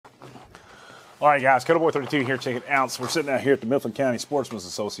All right, guys, Cuddleboy 32 here, checking out. So we're sitting out here at the Mifflin County Sportsmen's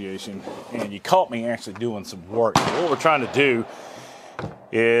Association, and you caught me actually doing some work. So what we're trying to do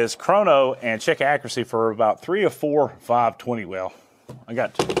is chrono and check accuracy for about 3 or 4 520. Well, I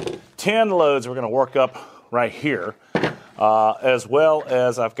got 10 loads we're going to work up right here, as well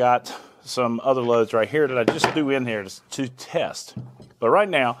as I've got some other loads right here that I just threw in here to test. But right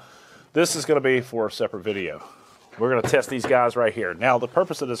now, this is going to be for a separate video. We're going to test these guys right here. Now, the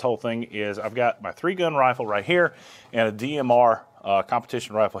purpose of this whole thing is I've got my 3-gun rifle right here and a DMR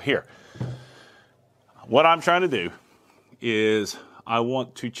competition rifle here. What I'm trying to do is I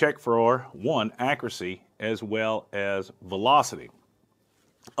want to check for, one, accuracy as well as velocity.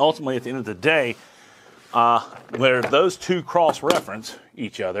 Ultimately, at the end of the day, where those two cross-reference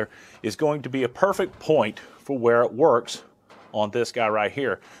each other is going to be a perfect point for where it works on this guy right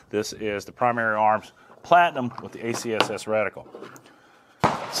here. This is the Primary Arms Platinum with the ACSS reticle.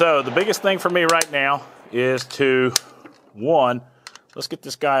 So the biggest thing for me right now is to, one, let's get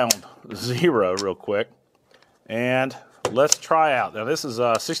this guy on 0 real quick, and let's try out. Now this is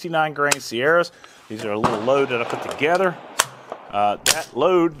 69 grain Sierras. These are a little load that I put together. That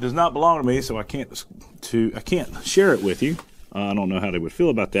load does not belong to me, so I can't share it with you. I don't know how they would feel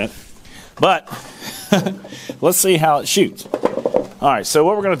about that, but let's see how it shoots. All right, so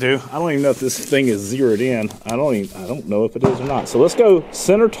what we're going to do, I don't even know if this thing is zeroed in. I don't know if it is or not. So let's go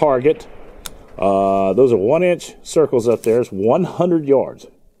center target. Those are 1-inch circles up there. It's 100 yards.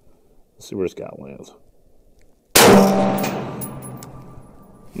 Let's see where this guy lands.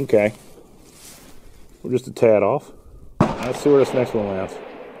 Okay. We're just a tad off. Let's see where this next one lands.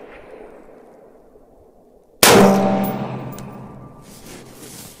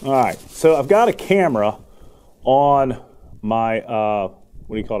 All right, so I've got a camera on my, what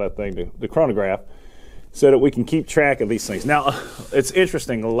do you call that thing, the chronograph, so that we can keep track of these things. Now, it's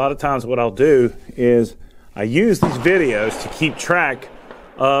interesting. A lot of times what I'll do is I use these videos to keep track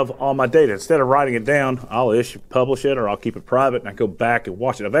of all my data. Instead of writing it down, I'll publish it, or I'll keep it private, and I go back and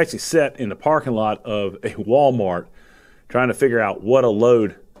watch it. I've actually sat in the parking lot of a Walmart trying to figure out what a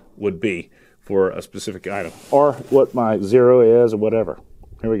load would be for a specific item, or what my 0 is, or whatever.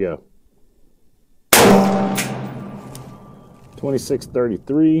 Here we go.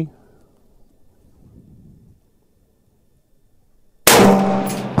 2633.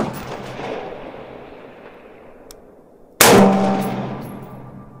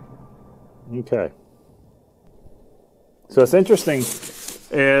 Okay. So it's interesting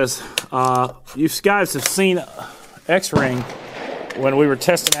is you guys have seen X-Ring when we were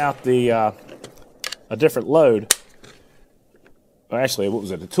testing out the a different load. Actually, what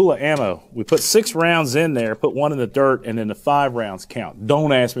was it? The Tula ammo. We put 6 rounds in there, put 1 in the dirt, and then the 5 rounds count.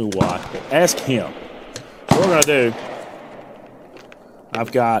 Don't ask me why. Ask him. So what we're going to do,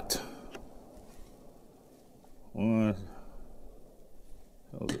 I've got 1,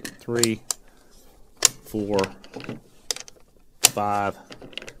 3, 4, 5,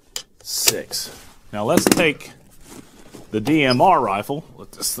 6. Now let's take the DMR rifle,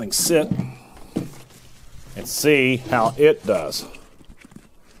 let this thing sit, and see how it does.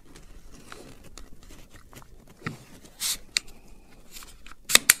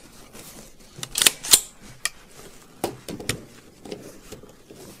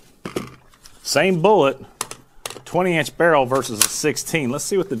 Same bullet, 20-inch barrel versus a 16. Let's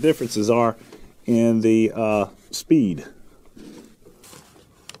see what the differences are in the speed.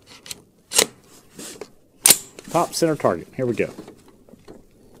 Top center target. Here we go.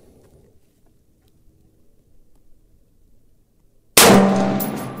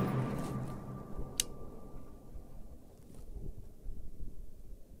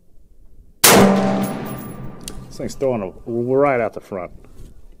 This thing's throwing right out the front.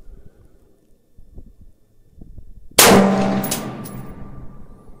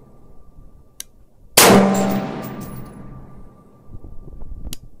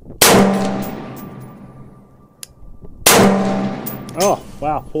 Oh,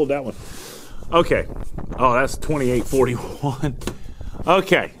 wow, pulled that one. Okay. Oh, that's 2841.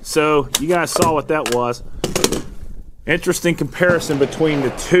 Okay, so you guys saw what that was. Interesting comparison between the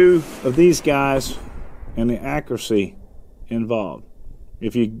two of these guys and the accuracy involved.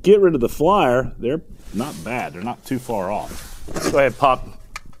 If you get rid of the flyer, they're not bad. They're not too far off. Let's go ahead and pop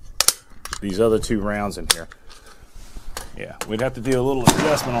these other 2 rounds in here. Yeah, we'd have to do a little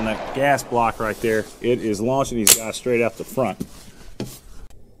adjustment on that gas block right there. It is launching these guys straight out the front.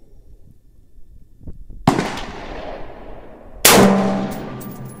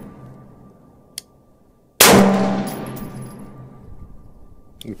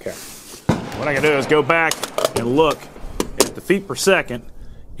 Okay. What I can do is go back and look at the feet per second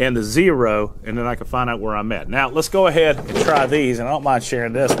and the 0, and then I can find out where I'm at. Now, let's go ahead and try these, and I don't mind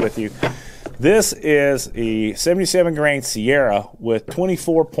sharing this with you. This is a 77 grain Sierra with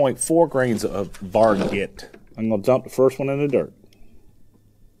 24.4 grains of Vargit. I'm going to dump the first one in the dirt.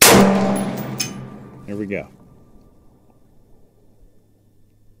 Here we go.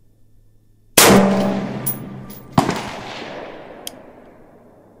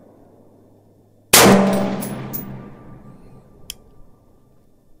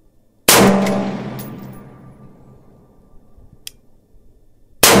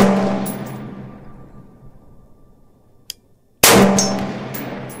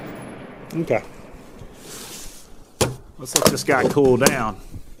 Okay. Let's let this guy cool down.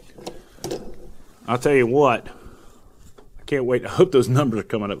 I'll tell you what, I can't wait. I hope those numbers are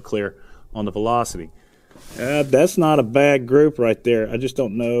coming up clear on the velocity. That's not a bad group right there. I just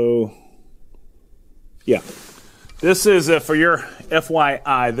don't know. Yeah. This is, for your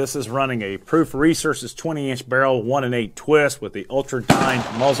FYI, this is running a Proof Research's 20-inch barrel 1-in-8 twist with the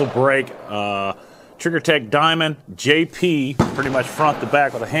Ultradyne muzzle brake, TriggerTech Diamond, JP, pretty much front to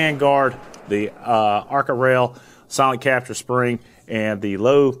back with a handguard, the Arca rail, silent capture spring, and the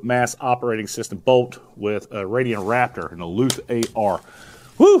low mass operating system bolt with a Radiant Raptor and a Luth AR.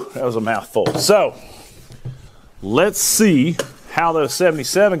 Whew, that was a mouthful. So, let's see how those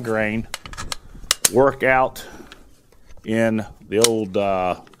 77 grain work out in the old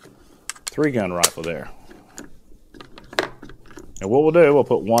 3-gun rifle there. And what we'll do, we'll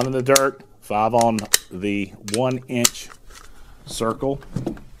put 1 in the dirt, 5 on the 1-inch circle.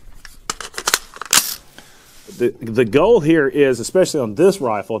 The goal here is, especially on this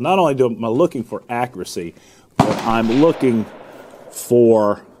rifle, not only am I looking for accuracy, but I'm looking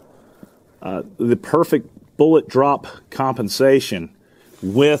for the perfect bullet drop compensation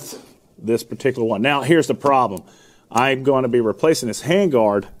with this particular one. Now, here's the problem. I'm going to be replacing this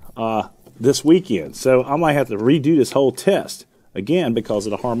handguard this weekend, so I might have to redo this whole test again because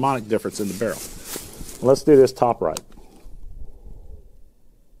of the harmonic difference in the barrel. Let's do this top right.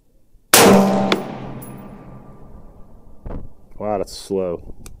 Wow, that's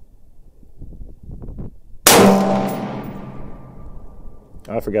slow.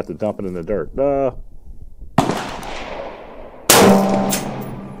 I forgot to dump it in the dirt. Well,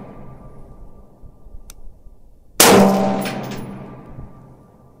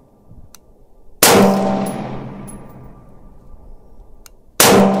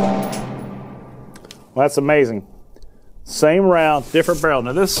 that's amazing. Same round, different barrel.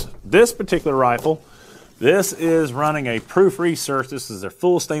 Now this particular rifle, this is running a Proof Research. This is their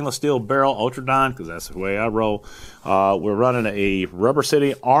full stainless steel barrel, Ultradyne, because that's the way I roll. We're running a Rubber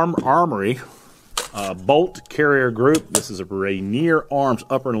City Armory bolt carrier group. This is a Rainier Arms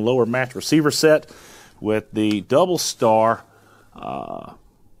upper and lower match receiver set with the double star. What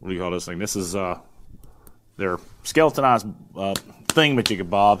do you call this thing? This is their skeletonized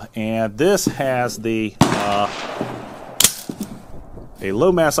thingamajigabob, and this has the a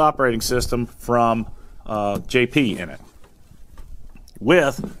low mass operating system from JP in it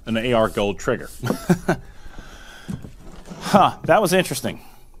with an AR gold trigger. That was interesting,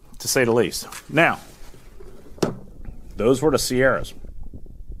 to say the least. Now, those were the Sierras.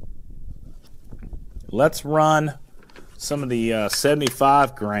 Let's run some of the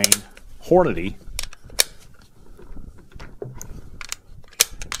 75 grain Hornady.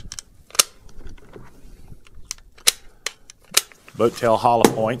 Boat tail hollow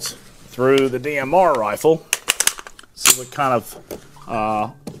points through the DMR rifle. See what kind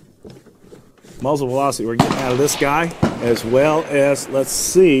of muzzle velocity we're getting out of this guy, as well as let's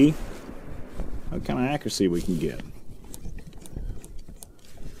see what kind of accuracy we can get.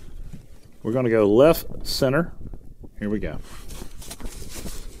 We're going to go left center. Here we go.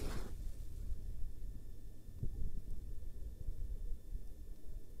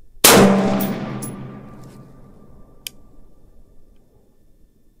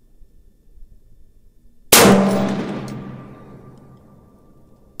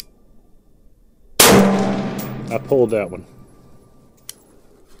 I pulled that one.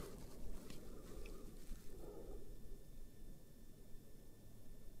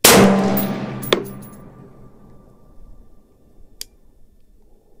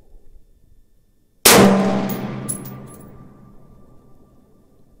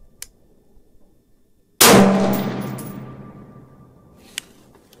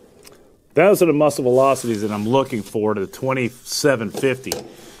 Those are the muscle velocities that I'm looking for to the 2750.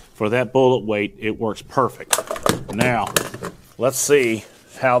 For that bullet weight, it works perfect. Now, let's see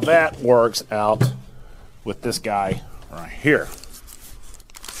how that works out with this guy right here.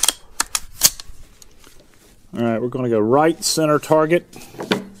 All right, we're going to go right center target.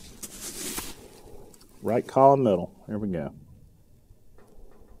 Right column middle. Here we go.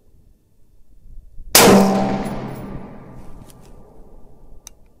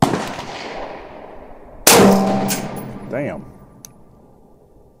 Damn.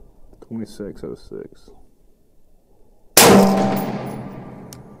 2606.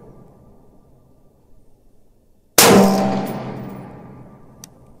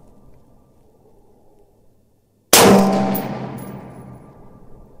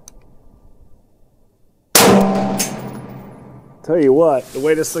 Tell you what, the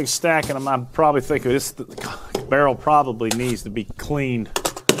way this thing's stacking, I'm probably thinking this barrel probably needs to be cleaned.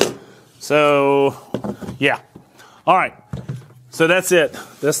 So, yeah. All right. So that's it.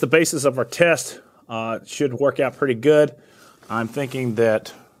 That's the basis of our test. It should work out pretty good. I'm thinking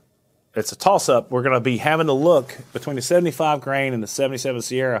that it's a toss-up. We're going to be having to look between the 75 grain and the 77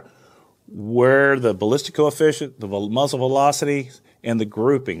 Sierra where the ballistic coefficient, the muzzle velocity, and the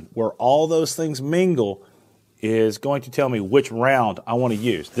grouping, where all those things mingle, is going to tell me which round I want to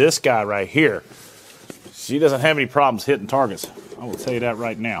use. This guy right here, she doesn't have any problems hitting targets. I will tell you that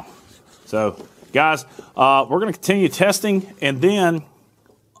right now. So, guys, we're going to continue testing, and then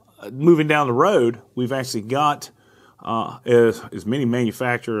moving down the road, we've actually got as many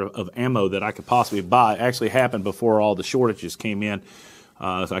manufacturer of ammo that I could possibly buy. Actually happened before all the shortages came in.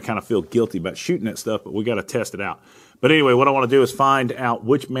 So I kind of feel guilty about shooting that stuff, but we got to test it out. But anyway, what I want to do is find out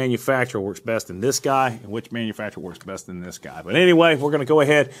which manufacturer works best in this guy and which manufacturer works best in this guy. But anyway, we're going to go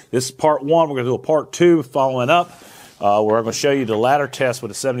ahead. This is part one. We're going to do a part two following up. We're going to show you the ladder test with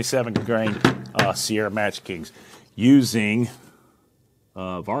a 77 grain Sierra Match Kings using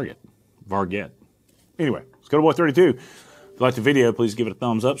Varget. Anyway, let's go to Boy 32. If you like the video, please give it a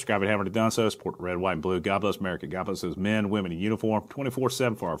thumbs up. Subscribe if you haven't already done so. Support the red, white, and blue. God bless America. God bless those men, women in uniform,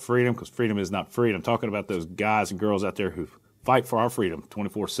 24/7 for our freedom, because freedom is not free. I'm talking about those guys and girls out there who fight for our freedom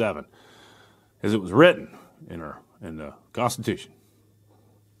 24/7, as it was written in the Constitution.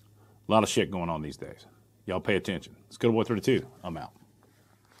 A lot of shit going on these days. Y'all pay attention. Let's go to Boy 32. I'm out.